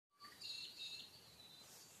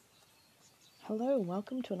Hello,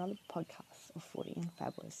 welcome to another podcast of 40 and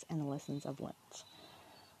Fabulous and the Lessons I've Learnt.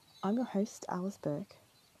 I'm your host, Alice Burke.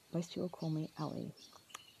 Most people call me Ali.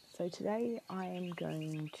 So today I am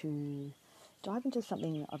going to dive into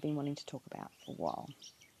something I've been wanting to talk about for a while.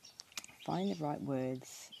 Finding the right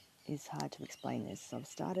words is hard to explain this. So I've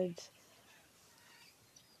started,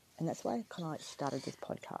 and that's why I kind of started this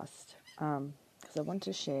podcast, because I want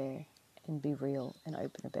to share and be real and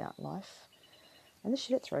open about life and the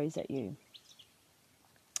shit it throws at you.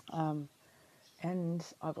 And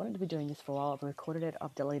I've wanted to be doing this for a while. I've recorded it,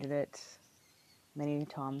 I've deleted it many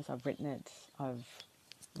times, I've written it, I've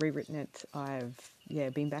rewritten it, I've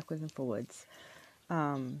been backwards and forwards.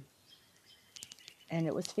 And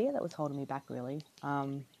it was fear that was holding me back, really.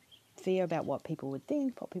 Fear about what people would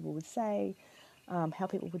think, what people would say, how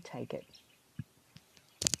people would take it.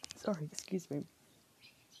 Sorry, excuse me.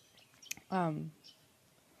 But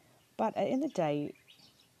at the end of the day,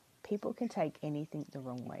 people can take anything the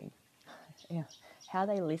wrong way. Yeah. How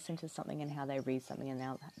they listen to something and how they read something and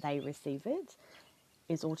how they receive it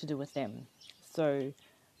is all to do with them. So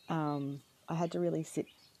I had to really sit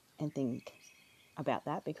and think about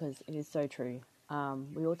that because it is so true.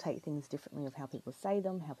 We all take things differently of how people say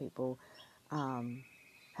them, how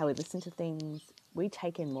we listen to things. We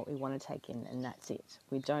take in what we want to take in, and that's it.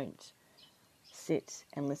 We don't sit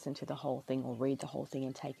and listen to the whole thing or read the whole thing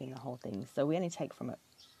and take in the whole thing. So we only take from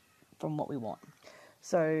what we want.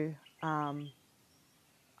 So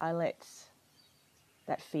I let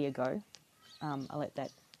that fear go. I let that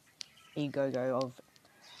ego go of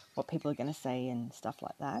what people are going to say and stuff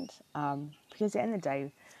like that. Because at the end of the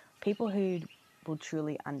day, people who will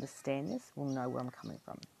truly understand this will know where I'm coming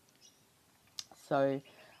from. So,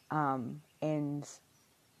 and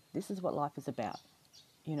this is what life is about,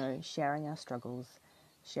 sharing our struggles,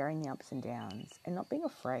 sharing the ups and downs, and not being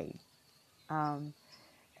afraid.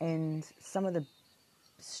 And some of the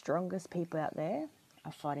strongest people out there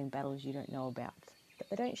are fighting battles you don't know about, that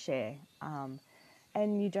they don't share.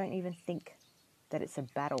 And you don't even think that it's a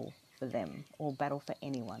battle for them or battle for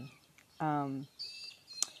anyone. So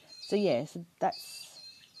that's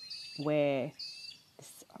where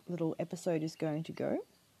this little episode is going to go.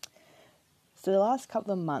 So the last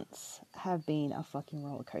couple of months have been a fucking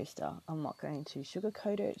roller coaster. I'm not going to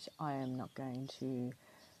sugarcoat it. I am not going to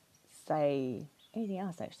say anything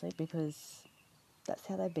else actually, because that's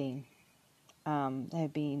how they've been. They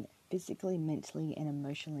have been physically, mentally, and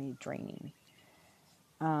emotionally draining.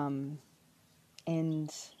 And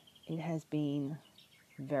it has been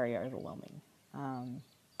very overwhelming.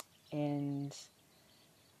 And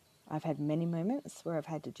I've had many moments where I've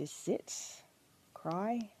had to just sit,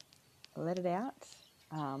 cry, let it out,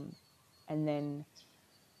 and then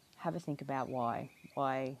have a think about why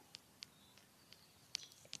I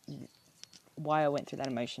went through that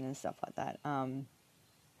emotion and stuff like that.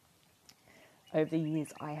 Over the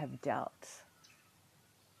years, I have over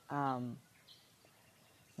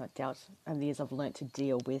the years I've learnt to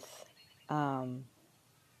deal with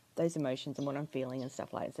those emotions and what I'm feeling and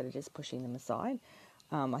stuff like that, instead of just pushing them aside.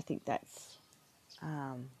 I think that's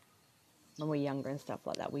when we're younger and stuff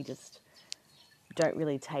like that, we just don't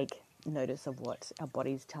really take notice of what our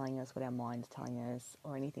body's telling us, what our mind's telling us,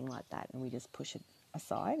 or anything like that, and we just push it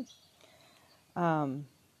aside.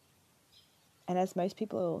 And as most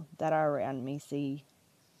people that are around me see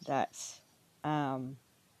that,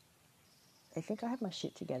 they think I have my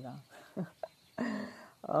shit together.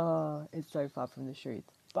 Oh, it's so far from the truth.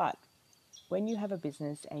 But when you have a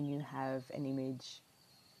business and you have an image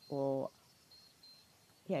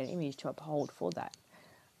an image to uphold for that,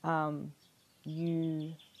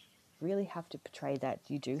 you really have to portray that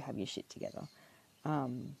you do have your shit together.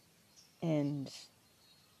 And,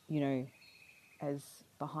 as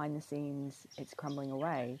behind the scenes it's crumbling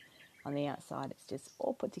away, on the outside it's just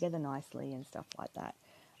all put together nicely and stuff like that.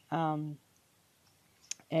 And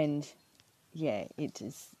it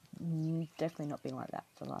has definitely not been like that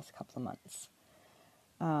for the last couple of months.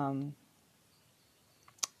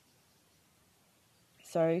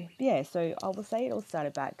 So I will say it all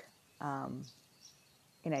started back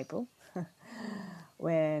in April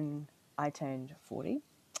when I turned 40.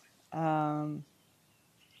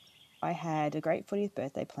 I had a great 40th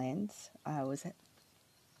birthday planned. I was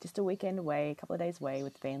just a weekend away, a couple of days away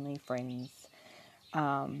with family, friends,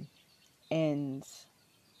 and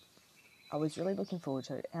I was really looking forward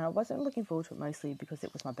to it. And I wasn't looking forward to it mostly because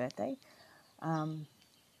it was my birthday. I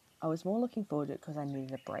was more looking forward to it because I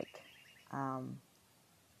needed a break. I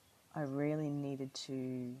really needed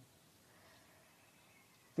to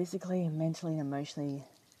physically, mentally, and emotionally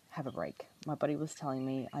have a break. My body was telling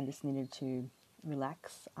me I just needed to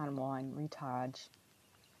relax, unwind, recharge,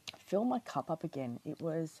 fill my cup up again, it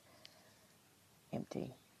was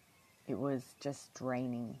empty. It was just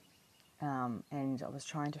draining. And I was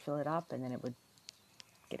trying to fill it up, and then it would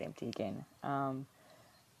get empty again. And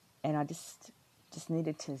I just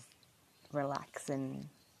needed to relax and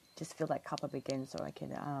just fill that cup up again so I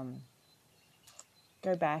could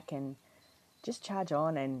go back and just charge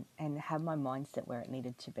on and have my mindset where it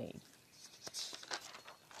needed to be.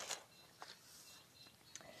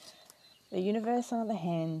 The universe, on the other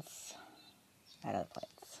hand, had other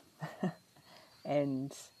plans.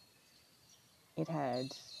 And it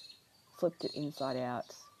had flipped it inside out,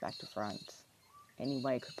 back to front. Any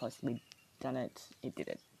way it could possibly done it, it did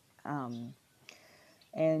it. And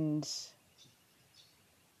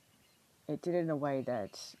it did it in a way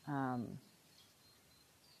that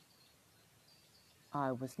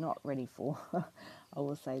I was not ready for. I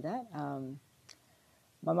will say that.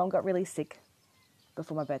 My mum got really sick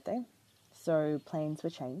before my birthday, so plans were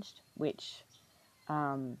changed, which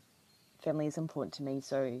family is important to me,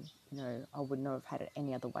 so, I wouldn't have had it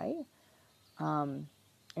any other way.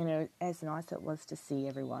 As nice as it was to see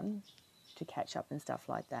everyone, to catch up and stuff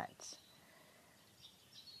like that,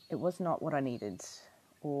 it was not what I needed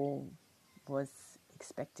or was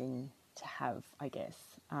expecting to have, I guess.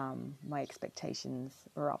 My expectations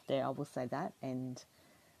were up there, I will say that, and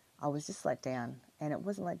I was just let down. And it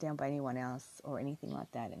wasn't let down by anyone else or anything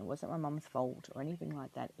like that, and it wasn't my mum's fault or anything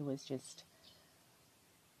like that. It was just,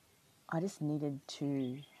 I just needed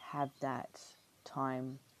to have that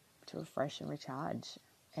time to refresh and recharge,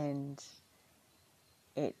 and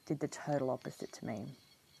it did the total opposite to me.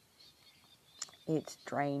 It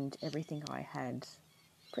drained everything I had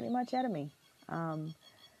pretty much out of me,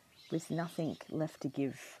 with nothing left to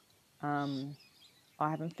give. I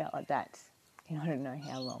haven't felt like that in I don't know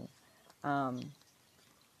how long.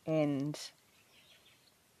 And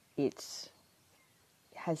it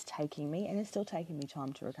has taken me, and it's still taking me,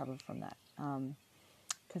 time to recover from that.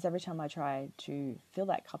 Because every time I try to fill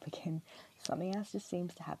that cup again, something else just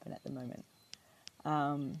seems to happen at the moment.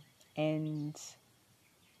 And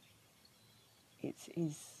it's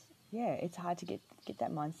hard to get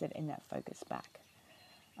that mindset and that focus back.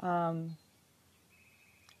 And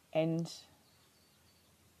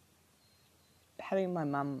having my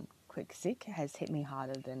mum quick sick has hit me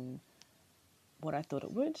harder than what I thought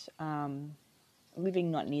it would.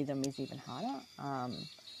 Living not near them is even harder.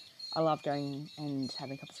 I love going and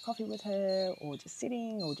having cups of coffee with her, or just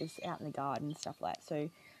sitting, or just out in the garden, stuff like that. So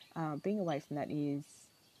being away from that is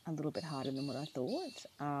a little bit harder than what I thought.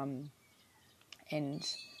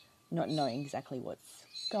 And not knowing exactly what's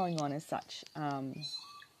going on as such.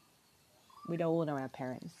 We all know our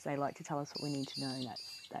parents. They like to tell us what we need to know, and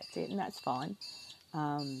that's it, and that's fine.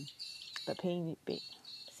 But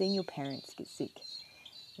seeing your parents get sick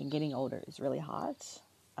and getting older is really hard.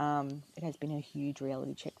 It has been a huge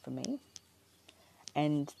reality check for me.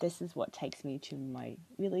 And this is what takes me to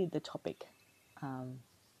the topic,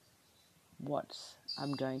 what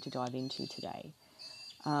I'm going to dive into today.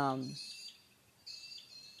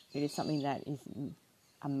 It is something that is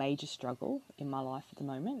a major struggle in my life at the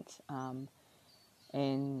moment.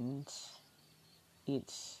 And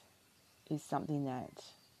it is something that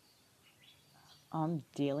I'm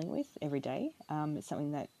dealing with every day. It's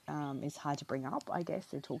something that is hard to bring up, I guess,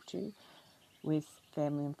 to talk to with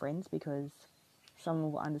family and friends, because some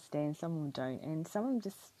will understand, some don't, and some of them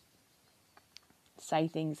just say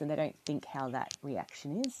things and they don't think how that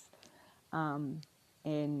reaction is. And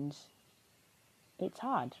it's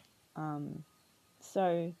hard.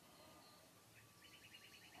 So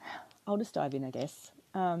I'll just dive in, I guess.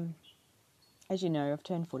 As you know, I've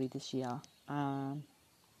turned 40 this year. I'm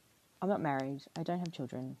not married. I don't have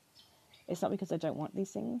children. It's not because I don't want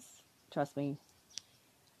these things. Trust me,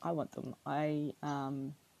 I want them. I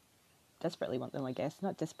desperately want them, I guess.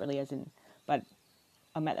 Not desperately as in, but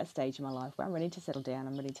I'm at that stage in my life where I'm ready to settle down.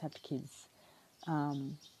 I'm ready to have kids.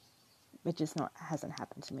 It just hasn't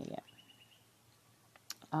happened to me yet.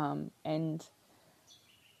 And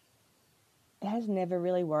it has never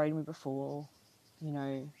really worried me before,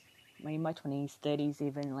 in my 20s, 30s,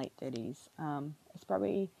 even late 30s. It's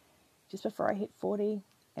probably just before I hit 40,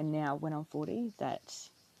 and now when I'm 40, that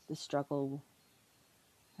the struggle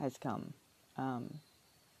has come.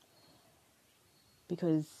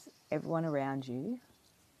 Because everyone around you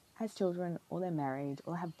has children, or they're married,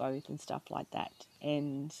 or have both, and stuff like that.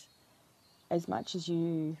 And as much as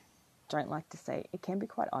you don't like to say, it can be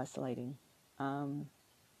quite isolating,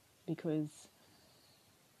 because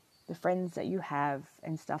the friends that you have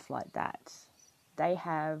and stuff like that, they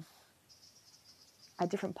have a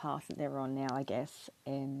different path that they're on now, I guess,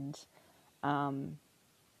 and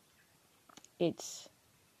it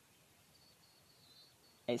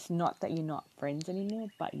it's not that you're not friends anymore,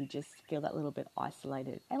 but you just feel that little bit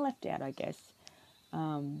isolated and left out, I guess.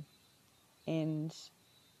 And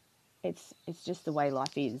it's just the way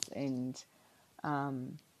life is, and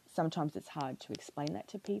sometimes it's hard to explain that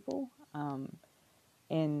to people,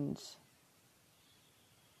 and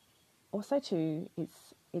also too,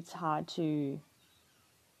 it's hard to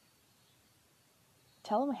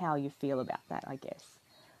tell them how you feel about that, I guess.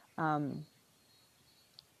 I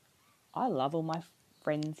love all my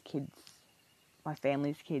friends' kids, my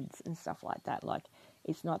family's kids and stuff like that. Like,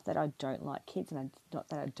 it's not that I don't like kids, and it's not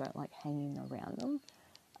that I don't like hanging around them.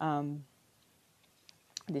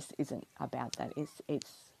 This isn't about that.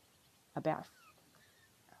 About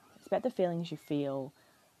it's about the feelings you feel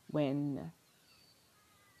when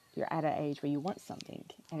you're at an age where you want something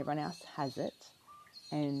and everyone else has it,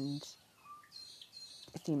 and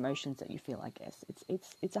it's the emotions that you feel, I guess.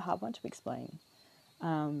 It's a hard one to explain.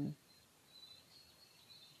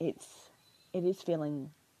 It is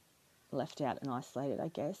feeling left out and isolated, I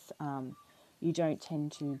guess. You don't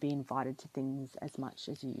tend to be invited to things as much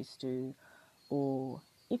as you used to, or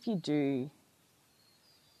if you do,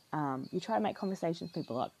 you try to make conversation with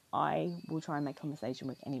people. Like, I will try and make conversation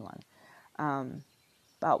with anyone.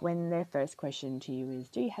 But when their first question to you is,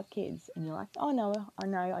 do you have kids? And you're like, oh, no,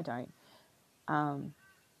 I don't.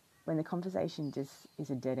 When the conversation just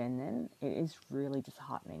is a dead end, then it is really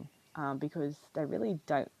disheartening, because they really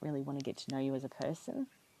don't really want to get to know you as a person.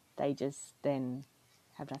 They just then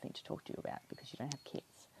have nothing to talk to you about because you don't have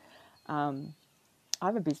kids. I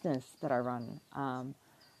have a business that I run.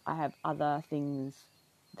 I have other things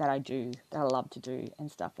that I do, that I love to do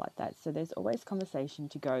and stuff like that. So there's always conversation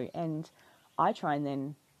to go, and I try and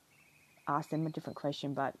then ask them a different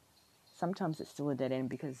question, but sometimes it's still a dead end,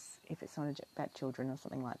 because if it's not about children or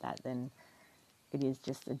something like that, then it is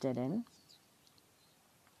just a dead end.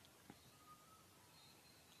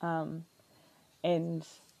 And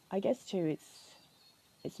I guess too,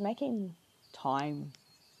 it's making time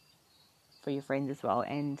for your friends as well.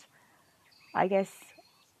 And I guess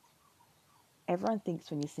everyone thinks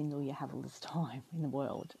when you're single you have all this time in the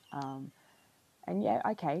world. And yeah,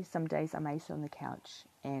 okay, some days I may sit on the couch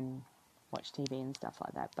and watch TV and stuff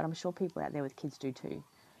like that, but I'm sure people out there with kids do too.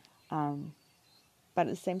 But at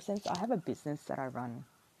the same sense, I have a business that I run,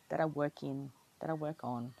 that I work in, that I work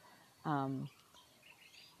on,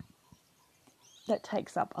 that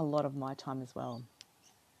takes up a lot of my time as well.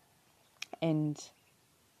 And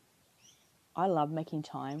I love making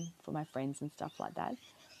time for my friends and stuff like that.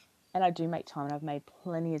 And I do make time, and I've made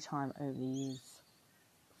plenty of time over the years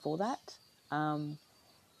for that. And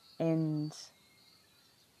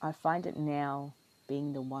I find it now,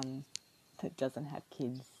 being the one that doesn't have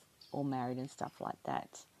kids or married and stuff like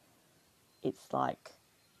that, it's like,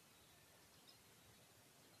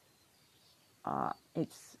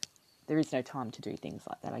 there is no time to do things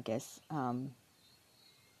like that, I guess.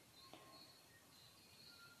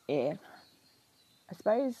 Yeah, I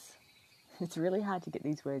suppose it's really hard to get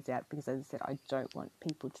these words out, because, as I said, I don't want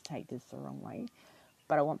people to take this the wrong way,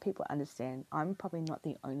 but I want people to understand I'm probably not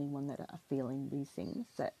the only one that are feeling these things,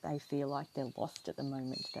 that they feel like they're lost at the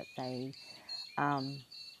moment, that they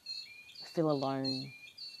feel alone,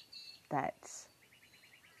 that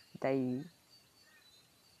they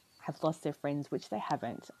have lost their friends, which they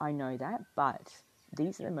haven't. I know that, but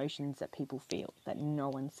these are the emotions that people feel that no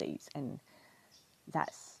one sees, and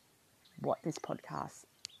that's what this podcast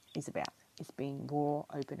is about. It's being raw,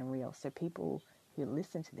 open and real. So people who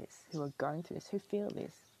listen to this, who are going through this, who feel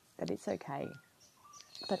this, that it's okay.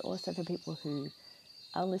 But also for people who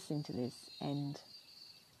are listening to this and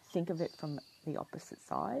think of it from the opposite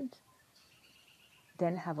side,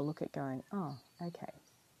 then have a look at going, oh, okay.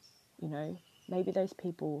 You know, maybe those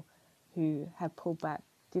people who have pulled back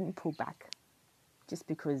didn't pull back just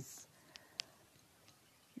because,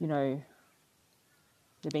 you know,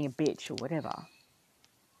 they're being a bitch or whatever.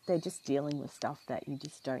 They're just dealing with stuff that you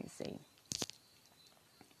just don't see.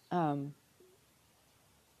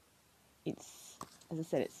 It's, as I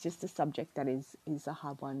said, it's just a subject that is a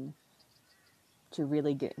hard one to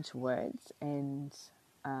really get into words. And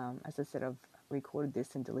as I said, I've recorded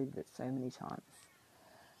this and deleted it so many times.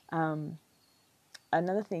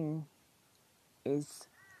 Another thing is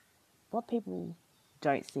what people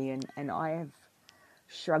don't see, and I have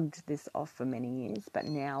shrugged this off for many years, but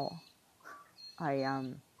now I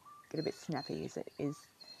get a bit snappy, is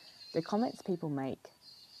the comments people make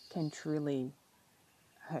can truly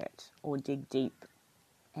hurt or dig deep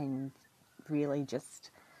and really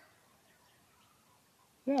just,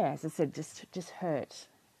 yeah, as I said, just hurt.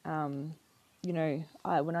 You know,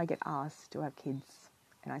 when I get asked, do I have kids?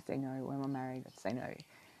 And I say no. When I'm married, I say no.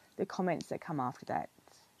 The comments that come after that,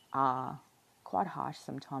 are quite harsh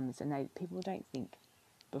sometimes, and people don't think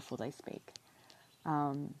before they speak.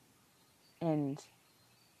 And,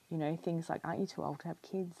 things like, aren't you too old to have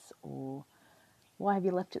kids? Or why have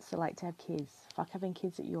you left it so late to have kids? Fuck having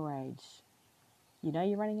kids at your age.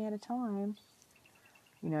 You're running out of time.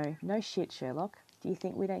 No shit, Sherlock. Do you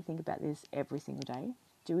think we don't think about this every single day?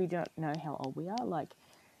 Do we not know how old we are? Like,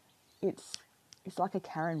 it's like a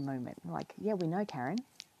Karen moment. Like, yeah, we know, Karen.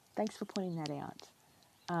 Thanks for pointing that out.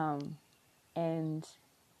 And, and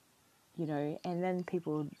then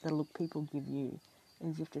the look people give you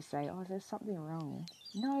as if to say, oh, there's something wrong.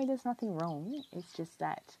 No, there's nothing wrong. It's just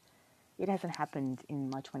that it hasn't happened in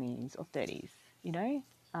my 20s or 30s,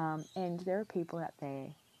 And there are people out there,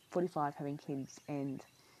 45, having kids, and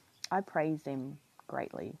I praise them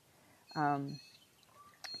greatly,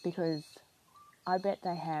 because I bet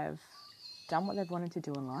they have done what they've wanted to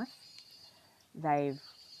do in life. They've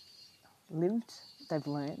lived, they've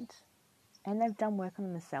learned, and they've done work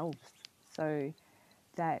on themselves, so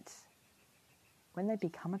that when they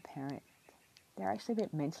become a parent, they're actually a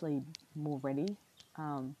bit mentally more ready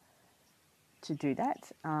to do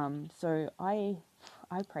that. So I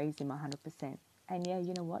praise them 100%. And yeah,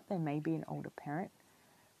 you know what? They may be an older parent,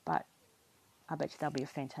 but I bet you they'll be a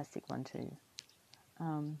fantastic one too.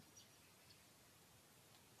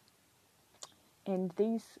 And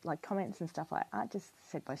these comments and stuff aren't just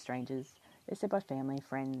said by strangers. They're said by family,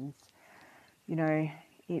 friends.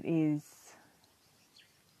 It is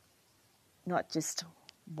not just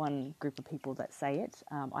one group of people that say it.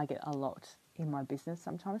 I get a lot in my business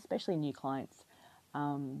sometimes, especially new clients.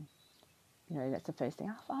 That's the first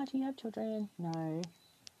thing. Oh, do you have children? No.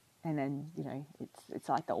 And then, it's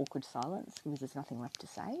like the awkward silence because there's nothing left to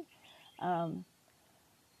say.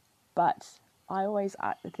 But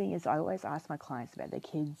the thing is, I always ask my clients about their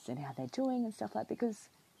kids and how they're doing and stuff like that, because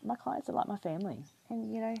my clients are like my family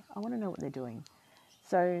and, I want to know what they're doing.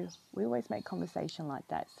 So we always make conversation like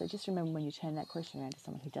that. So just remember, when you turn that question around to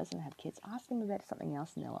someone who doesn't have kids, ask them about something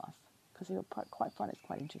else in their life, because you'll quite find it's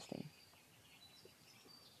quite interesting.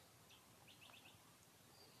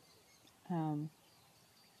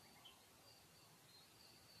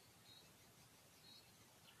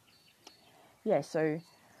 So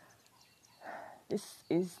this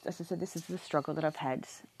is, as I said, this is the struggle that I've had,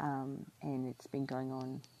 and it's been going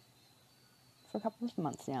on for a couple of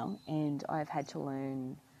months now, and I've had to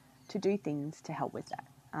learn to do things to help with that,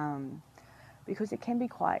 because it can be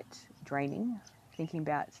quite draining thinking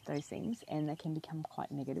about those things, and they can become quite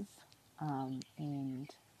negative, and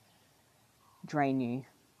drain you.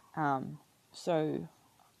 So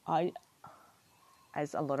I,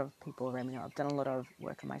 as a lot of people around me know, I've done a lot of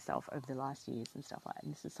work on myself over the last years and stuff like that,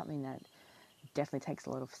 and this is something that definitely takes a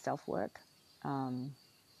lot of self-work, and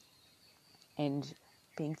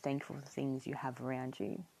being thankful for the things you have around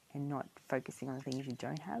you and not focusing on the things you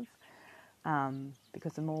don't have,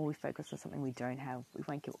 because the more we focus on something we don't have, we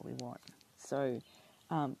won't get what we want. So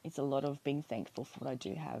it's a lot of being thankful for what I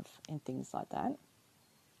do have and things like that.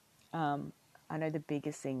 I know the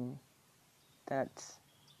biggest thing that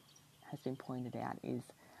has been pointed out is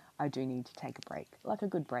I do need to take a break, like a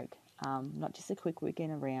good break, not just a quick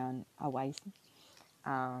weekend around away,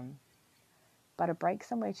 but a break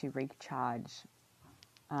somewhere to recharge,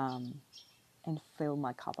 and fill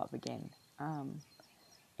my cup up again,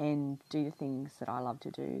 and do the things that I love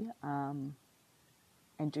to do,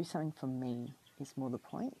 and do something for me is more the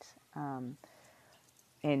point,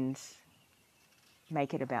 and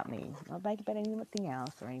make it about me, not make it about anything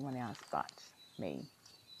else or anyone else but me.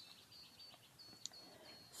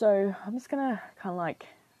 So I'm just going to kind of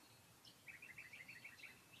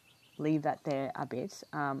leave that there a bit.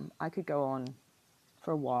 I could go on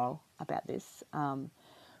for a while about this,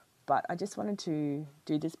 but I just wanted to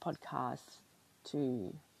do this podcast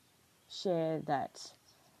to share that.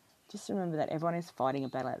 Just remember that everyone is fighting a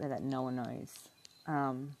battle out there that no one knows,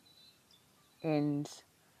 and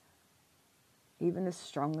even the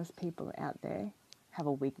strongest people out there have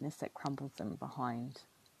a weakness that crumbles them behind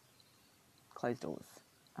closed doors.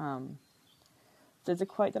 So there's a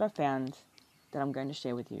quote that I found that I'm going to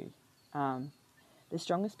share with you. The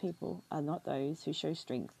strongest people are not those who show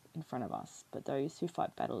strength in front of us, but those who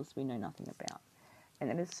fight battles we know nothing about. And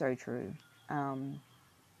that is so true.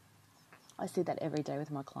 I see that every day with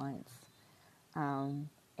my clients.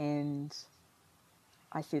 And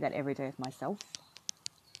I see that every day with myself.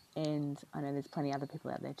 And I know there's plenty of other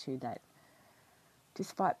people out there too that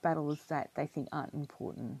just fight battles that they think aren't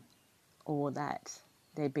important, or that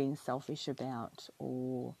they're being selfish about,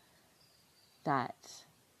 or that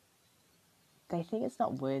they think it's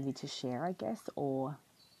not worthy to share, I guess, or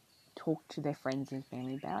talk to their friends and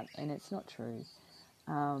family about, and it's not true.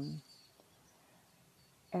 And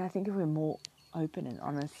I think if we're more open and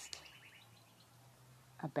honest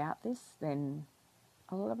about this, then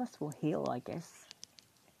a lot of us will heal, I guess,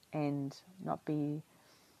 and not be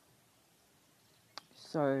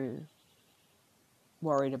so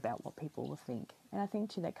worried about what people will think. And I think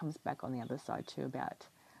too that comes back on the other side too about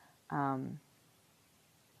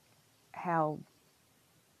how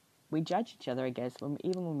we judge each other, I guess,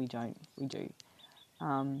 even when we don't, we do.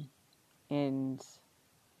 And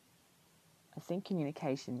I think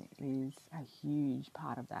communication is a huge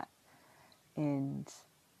part of that. And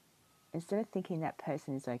instead of thinking that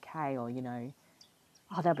person is okay, or,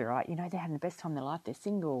 oh, they'll be right, they're having the best time of their life, they're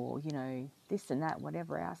single, or, this and that,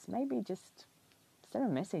 whatever else, maybe just send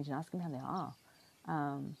them a message and ask them how they are.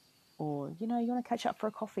 Or, you want to catch up for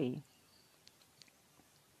a coffee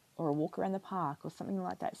or a walk around the park or something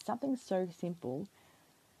like that. Something so simple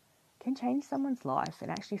can change someone's life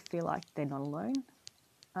and actually feel like they're not alone.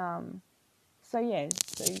 So I'm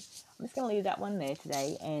just going to leave that one there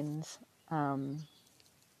today. And,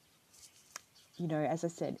 as I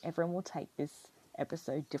said, everyone will take this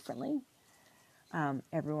episode differently.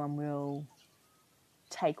 Everyone will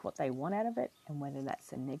take what they want out of it, and whether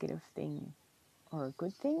that's a negative thing or a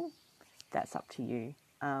good thing, that's up to you.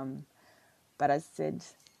 But as I said,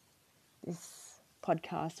 this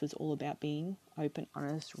podcast was all about being open,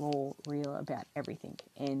 honest, raw, real about everything.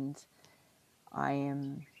 And I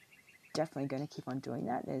am definitely going to keep on doing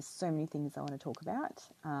that. There's so many things I want to talk about,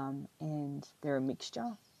 and they're a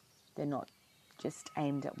mixture. They're not just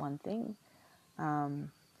aimed at one thing.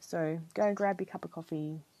 So go and grab your cup of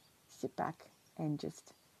coffee, sit back and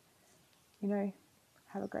just,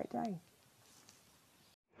 have a great day.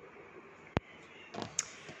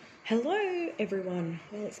 Hello everyone.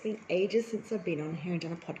 Well, it's been ages since I've been on here and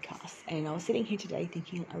done a podcast, and I was sitting here today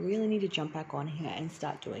thinking I really need to jump back on here and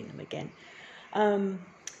start doing them again.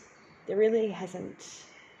 There really hasn't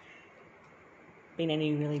been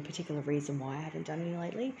any really particular reason why I haven't done any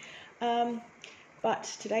lately. But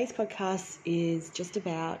today's podcast is just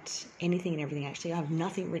about anything and everything, actually. I have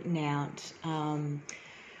nothing written out. I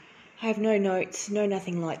have no notes,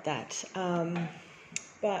 nothing like that.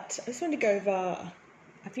 But I just wanted to go over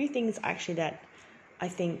a few things, actually, that I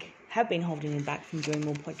think have been holding me back from doing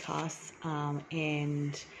more podcasts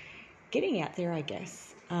and getting out there, I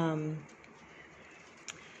guess.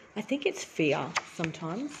 I think it's fear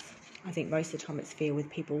sometimes. I think most of the time it's fear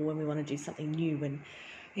with people when we want to do something new and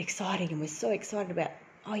exciting, and we're so excited about,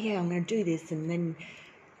 oh yeah, I'm going to do this, and then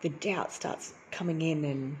the doubt starts coming in,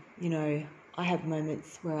 and I have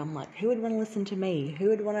moments where I'm like, who would want to listen to me? Who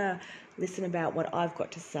would want to listen about what I've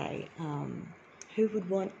got to say? Who would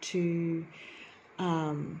want to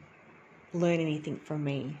learn anything from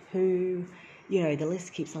me? Who, the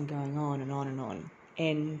list keeps on going on and on and on.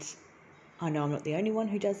 And I know I'm not the only one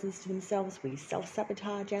who does this to themselves. We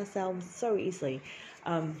self-sabotage ourselves so easily.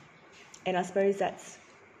 And I suppose that's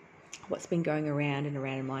what's been going around and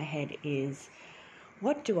around in my head is,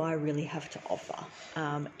 what do I really have to offer?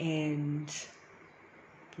 And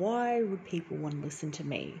why would people want to listen to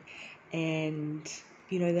me? And,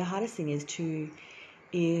 the hardest thing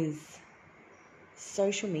is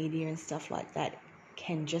social media and stuff like that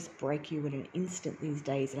can just break you in an instant these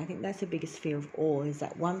days. And I think that's the biggest fear of all, is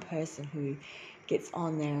that one person who gets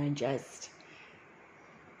on there and just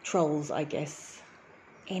trolls, I guess,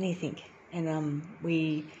 anything. And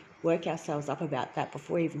we work ourselves up about that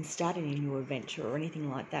before we even start any new adventure or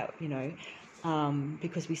anything like that,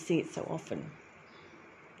 because we see it so often.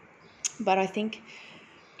 But I think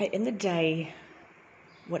at the end of the day,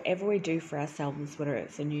 whatever we do for ourselves, whether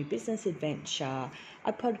it's a new business adventure,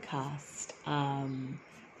 a podcast,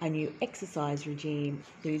 a new exercise regime,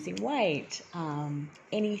 losing weight,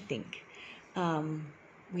 anything,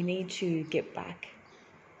 we need to get back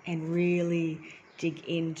and really dig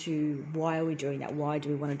into why are we doing that? Why do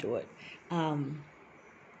we want to do it?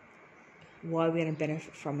 Why are we going to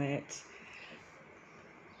benefit from it?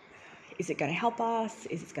 Is it going to help us?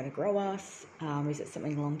 Is it going to grow us? Is it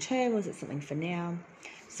something long term, or is it something for now?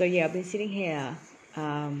 So I've been sitting here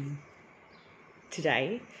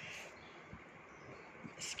today,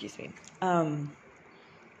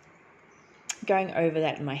 going over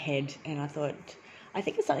that in my head, and I think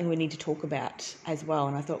it's something we need to talk about as well.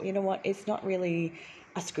 And I thought, you know what, it's not really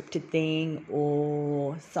a scripted thing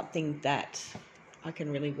or something that I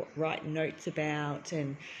can really write notes about,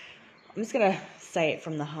 and I'm just going to say it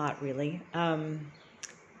from the heart, really.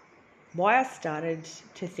 Why I started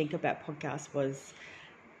to think about podcasts was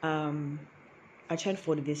I turned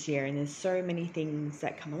 40 this year, and there's so many things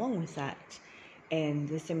that come along with that, and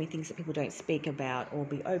there's so many things that people don't speak about or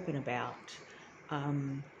be open about.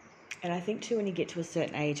 And I think too, when you get to a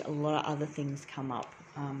certain age, a lot of other things come up.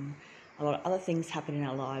 A lot of other things happen in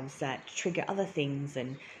our lives that trigger other things,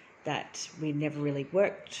 and that we never really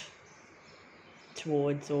worked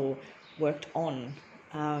towards or worked on.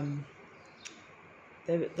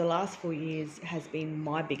 The last 4 years has been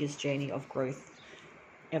my biggest journey of growth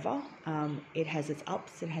ever. It has its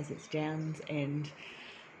ups, it has its downs, and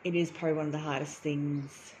it is probably one of the hardest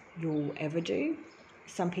things you'll ever do.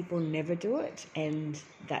 Some people never do it, and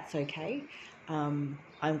that's okay.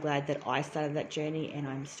 I'm glad that I started that journey, and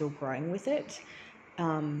I'm still growing with it.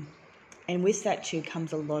 And with that too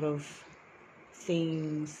comes a lot of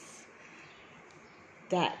things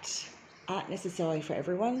that aren't necessarily for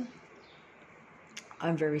everyone.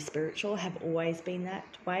 I'm very spiritual, have always been that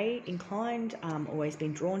way inclined, always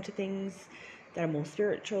been drawn to things that are more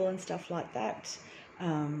spiritual and stuff like that.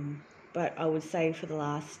 But I would say for the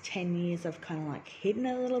last 10 years, I've kind of like hidden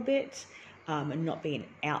it a little bit, and not been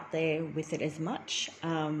out there with it as much.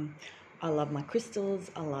 I love my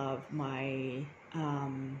crystals. I love my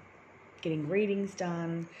getting readings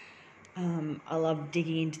done. I love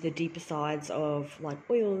digging into the deeper sides of like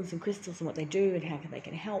oils and crystals and what they do and how they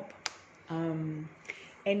can help.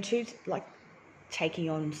 And to like taking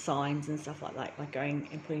on signs and stuff like that, like going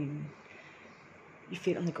and putting your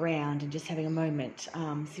feet on the ground and just having a moment,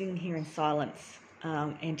 sitting here in silence,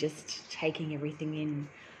 and just taking everything in.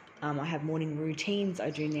 I have morning routines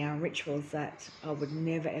I do now, and rituals that I would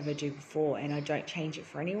never ever do before, and I don't change it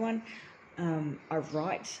for anyone. I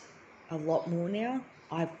write a lot more now.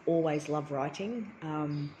 I've always loved writing,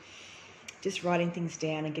 just writing things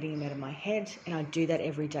down and getting them out of my head, and I do that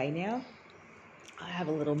every day now. I have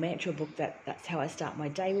a little mantra book that's how I start my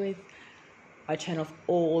day with. I turn off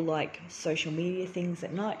all like social media things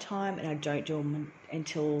at night time, and I don't do them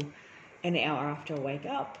until an hour after I wake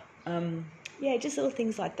up. Just little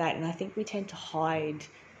things like that. And I think we tend to hide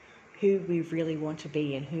who we really want to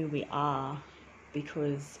be and who we are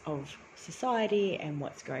because of society and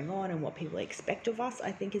what's going on and what people expect of us,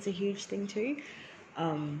 I think is a huge thing too.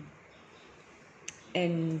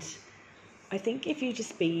 And I think if you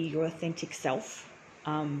just be your authentic self,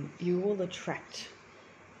 you will attract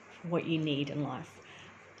what you need in life.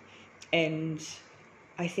 And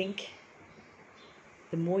I think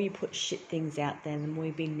the more you put shit things out there, the more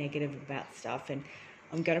you be negative about stuff. And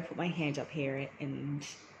I'm going to put my hand up here and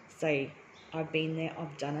say, I've been there,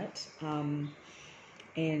 I've done it.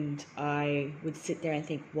 And I would sit there and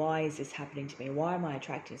think, why is this happening to me? Why am I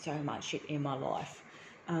attracting so much shit in my life?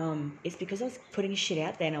 It's because I was putting shit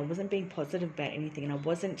out there and I wasn't being positive about anything, and I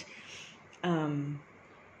wasn't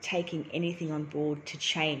taking anything on board to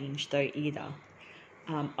change though either.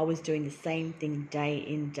 I was doing the same thing day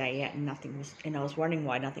in, day out, and I was wondering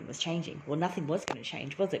why nothing was changing. Well, nothing was going to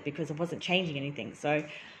change, was it? Because I wasn't changing anything. So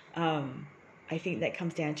I think that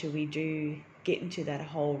comes down to, we do get into that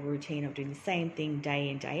whole routine of doing the same thing day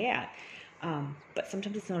in, day out. But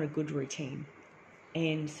sometimes it's not a good routine.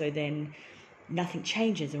 And so then nothing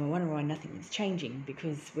changes, and we're wondering why nothing is changing,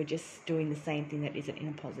 because we're just doing the same thing that isn't in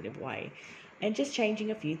a positive way. And just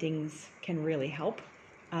changing a few things can really help.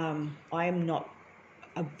 I am not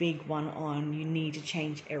a big one on you need to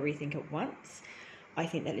change everything at once. I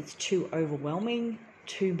think that it's too overwhelming,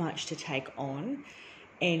 too much to take on,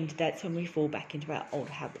 and that's when we fall back into our old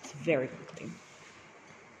habits very quickly.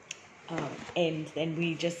 And then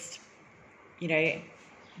we just,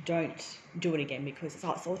 don't do it again because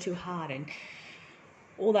it's all too hard and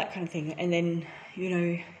all that kind of thing. And then,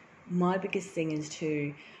 my biggest thing is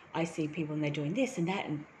I see people and they're doing this and that,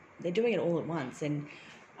 and they're doing it all at once, and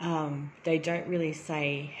they don't really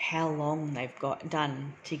say how long they've got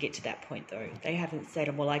done to get to that point though. They haven't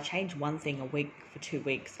said, well, I changed one thing a week for 2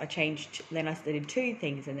 weeks. Then I did 2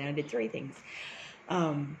 things, and then I did 3 things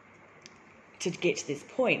to get to this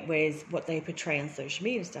point. Whereas what they portray on social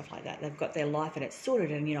media and stuff like that, they've got their life and it's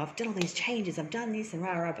sorted, and I've done all these changes, I've done this and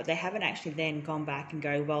rah, but they haven't actually then gone back and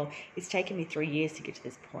go, well, it's taken me 3 years to get to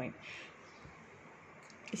this point.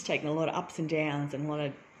 It's taken a lot of ups and downs and a lot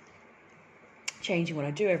of changing what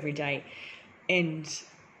I do every day. And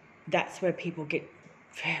that's where people get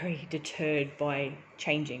very deterred by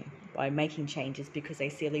making changes, because they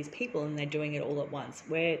see all these people and they're doing it all at once,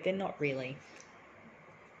 where they're not really.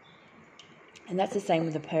 And that's the same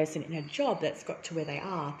with a person in a job that's got to where they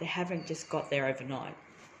are. They haven't just got there overnight.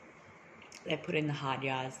 They've put in the hard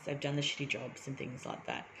yards, they've done the shitty jobs and things like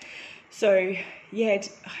that. So, yeah,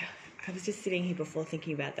 I was just sitting here before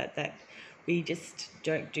thinking about that we just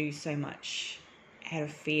don't do so much out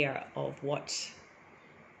of fear of what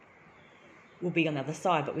will be on the other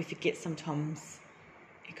side, but we forget sometimes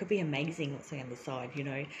it could be amazing what's on the other side.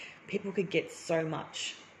 People could get so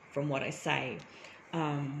much from what I say.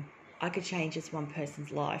 I could change just one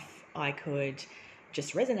person's life. I could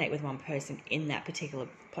just resonate with one person in that particular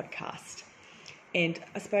podcast. And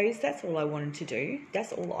I suppose that's all I wanted to do.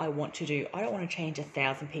 That's all I want to do. I don't want to change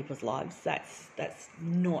 1,000 people's lives. That's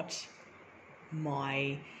not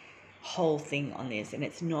my whole thing on this. And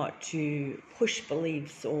it's not to push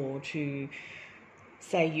beliefs or to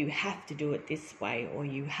say you have to do it this way or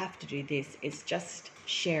you have to do this. It's just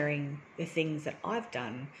sharing the things that I've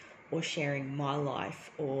done, or sharing my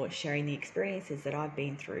life, or sharing the experiences that I've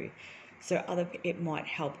been through, so it might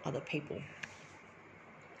help other people.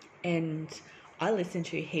 And I listen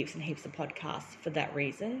to heaps and heaps of podcasts for that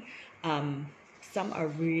reason. Some I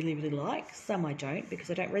really, really like, some I don't, because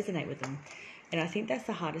I don't resonate with them. And I think that's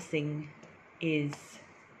the hardest thing, is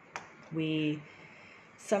we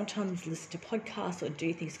sometimes listen to podcasts or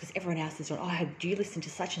do things because everyone else is on, oh, do you listen to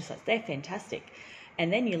such and such? They're fantastic.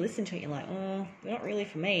 And then you listen to it, you're like, oh, they're not really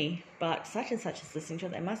for me, but such and such is listening to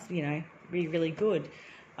it. They must, be really good.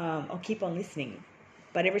 I'll keep on listening.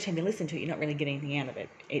 But every time you listen to it, you're not really getting anything out of it.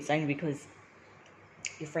 It's only because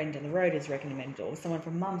your friend on the road has recommended, or someone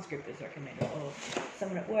from Mum's group has recommended, or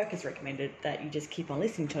someone at work has recommended, that you just keep on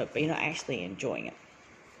listening to it, but you're not actually enjoying it.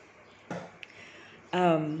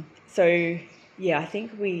 I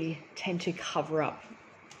think we tend to cover up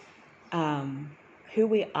who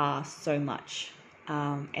we are so much.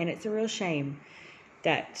 And it's a real shame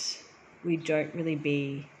that we don't really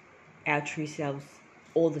be our true selves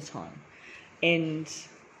all the time. And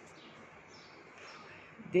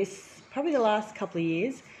this, probably the last couple of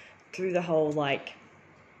years, through the whole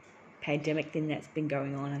pandemic thing that's been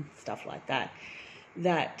going on and stuff like that,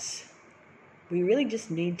 that we really just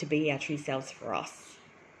need to be our true selves for us.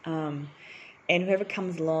 And whoever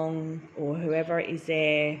comes along, or whoever is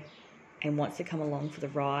there and wants to come along for the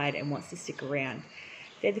ride and wants to stick around,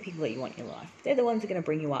 they're the people that you want in your life. They're the ones that are going to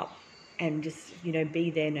bring you up and just,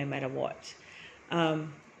 be there no matter what.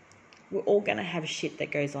 We're all going to have shit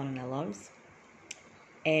that goes on in our lives.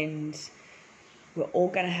 And we're all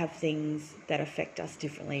going to have things that affect us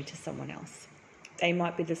differently to someone else. They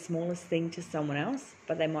might be the smallest thing to someone else,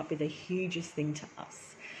 but they might be the hugest thing to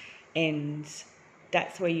us. And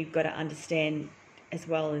that's where you've got to understand as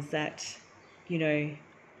well, is that,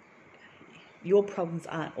 your problems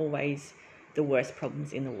aren't always the worst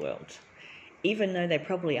problems in the world, even though they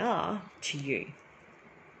probably are to you.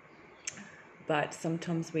 But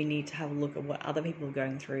sometimes we need to have a look at what other people are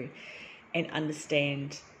going through and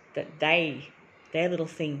understand that their little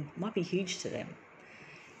thing might be huge to them.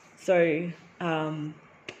 So, I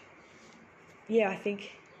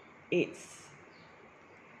think it's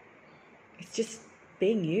just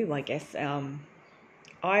being you, I guess.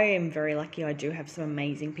 I am very lucky. I do have some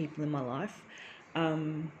amazing people in my life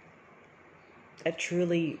that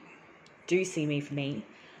truly do see me for me.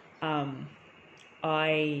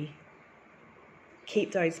 I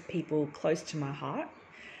keep those people close to my heart.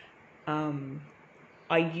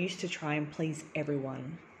 I used to try and please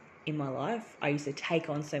everyone in my life. I used to take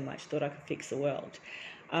on so much, thought I could fix the world.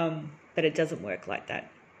 But it doesn't work like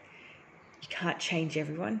that. You can't change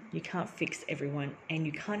everyone, you can't fix everyone, and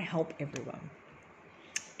you can't help everyone.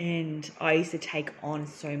 And I used to take on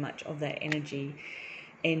so much of that energy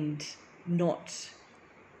and not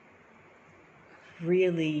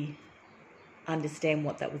really understand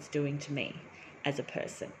what that was doing to me as a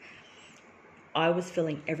person. I was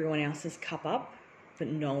filling everyone else's cup up, but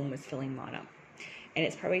no one was filling mine up. And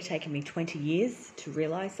it's probably taken me 20 years to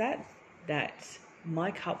realise that my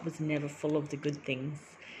cup was never full of the good things.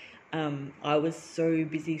 I was so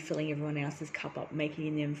busy filling everyone else's cup up,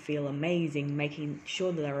 making them feel amazing, making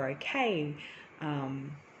sure that they were okay,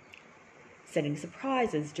 setting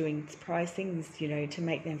surprises, doing surprise things, to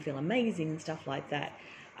make them feel amazing and stuff like that.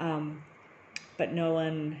 But no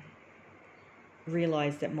one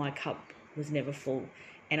realised that my cup was never full,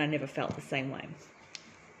 and I never felt the same way.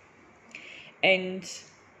 And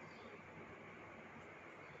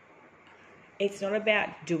it's not about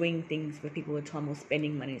doing things for people all the time or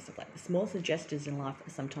spending money and stuff like that. The smallest gestures in life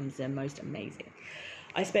are sometimes the most amazing.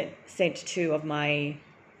 I sent two of my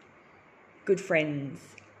good friends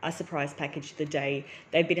a surprise package the day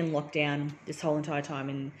they've been in lockdown this whole entire time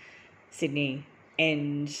in Sydney,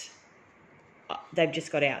 and they've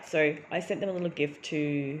just got out. So I sent them a little gift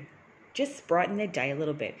to just brighten their day a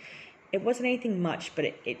little bit. It wasn't anything much, but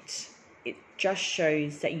it just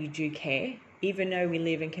shows that you do care. Even though we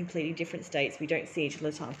live in completely different states, we don't see each other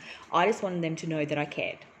all the time. I just wanted them to know that I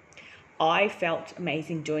cared. I felt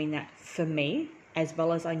amazing doing that for me, as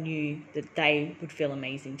well as I knew that they would feel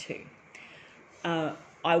amazing too.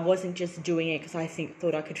 I wasn't just doing it because I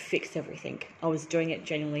thought I could fix everything. I was doing it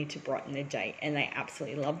genuinely to brighten their day, and they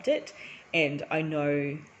absolutely loved it. And I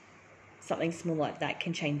know something small like that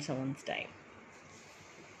can change someone's day.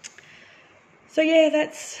 So yeah,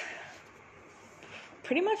 that's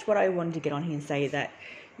pretty much what I wanted to get on here and say, that,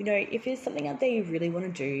 you know, if there's something out there you really want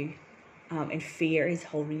to do, and fear is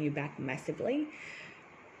holding you back massively,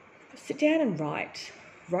 sit down and write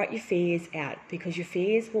your fears out, because your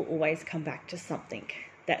fears will always come back to something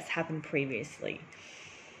that's happened previously.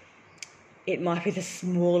 It might be the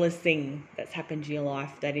smallest thing that's happened in your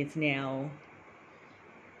life that is now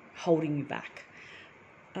holding you back.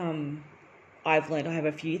 I've learned I have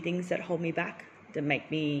a few things that hold me back, that make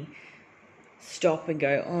me stop and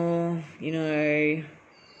go, oh, you know,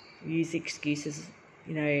 use excuses,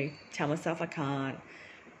 you know, tell myself I can't,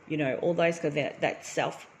 you know, all those kind of that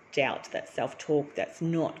self-doubt, that self-talk, that's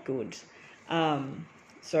not good.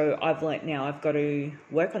 So I've learnt now I've got to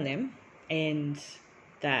work on them, and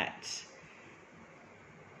that,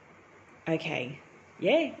 okay,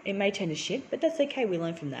 yeah, it may turn to shit, but that's okay, we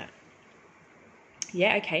learn from that.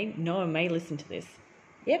 Yeah, okay, no one may listen to this.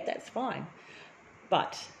 Yep, that's fine.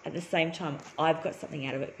 But at the same time, I've got something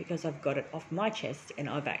out of it, because I've got it off my chest, and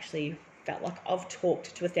I've actually felt like I've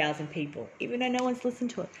talked to 1,000 people, even though no one's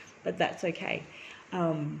listened to it, but that's okay.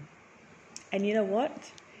 And you know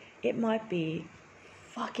what? It might be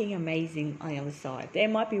fucking amazing on the other side. There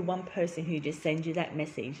might be one person who just sends you that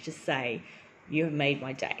message to say, you have made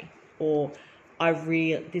my day, or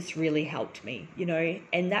this really helped me, you know,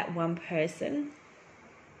 and that one person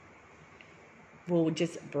will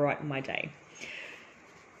just brighten my day.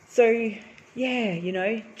 So yeah, you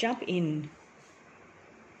know, jump in.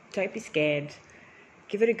 Don't be scared.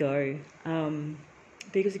 Give it a go,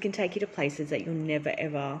 because it can take you to places that you'll never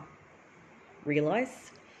ever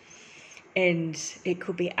realize. And it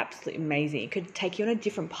could be absolutely amazing. It could take you on a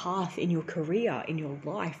different path in your career, in your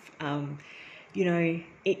life. You know,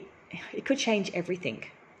 it could change everything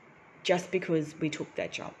just because we took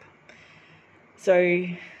that jump. So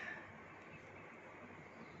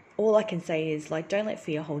all I can say is, like, don't let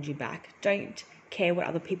fear hold you back. Don't care what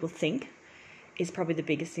other people think is probably the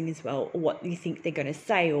biggest thing as well, or what you think they're going to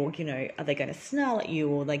say, or, you know, are they going to snarl at you,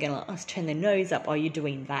 or are they going to let us turn their nose up, are you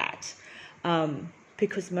doing that?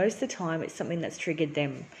 Because most of the time it's something that's triggered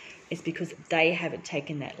them. It's because they haven't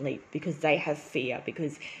taken that leap, because they have fear,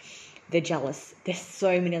 because they're jealous. There's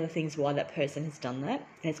so many other things why that person has done that,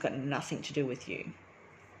 and it's got nothing to do with you.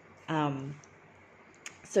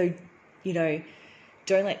 So, you know,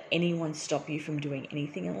 don't let anyone stop you from doing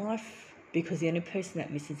anything in life, because the only person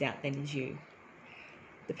that misses out then is you.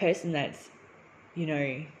 The person that's, you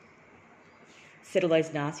know, said all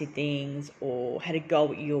those nasty things or had a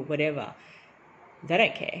go at you or whatever, they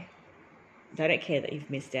don't care. They don't care that you've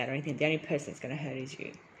missed out or anything. The only person that's going to hurt is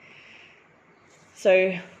you.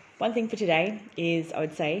 So one thing for today is, I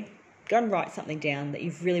would say, go and write something down that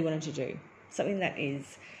you've really wanted to do. Something that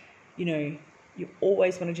is, you know, you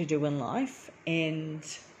always wanted to do in life, and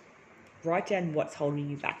write down what's holding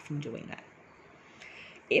you back from doing that.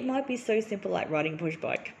 It might be so simple like riding a push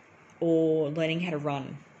bike, or learning how to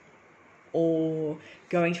run, or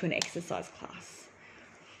going to an exercise class,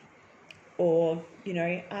 or, you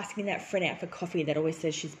know, asking that friend out for coffee that always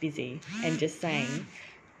says she's busy, and just saying,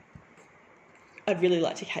 I'd really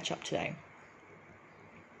like to catch up today.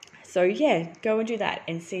 So yeah, go and do that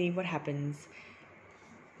and see what happens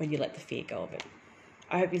when you let the fear go of it.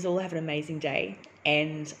 I hope you all have an amazing day,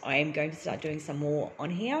 and I am going to start doing some more on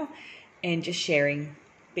here and just sharing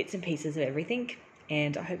bits and pieces of everything,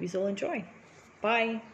 and I hope you all enjoy. Bye.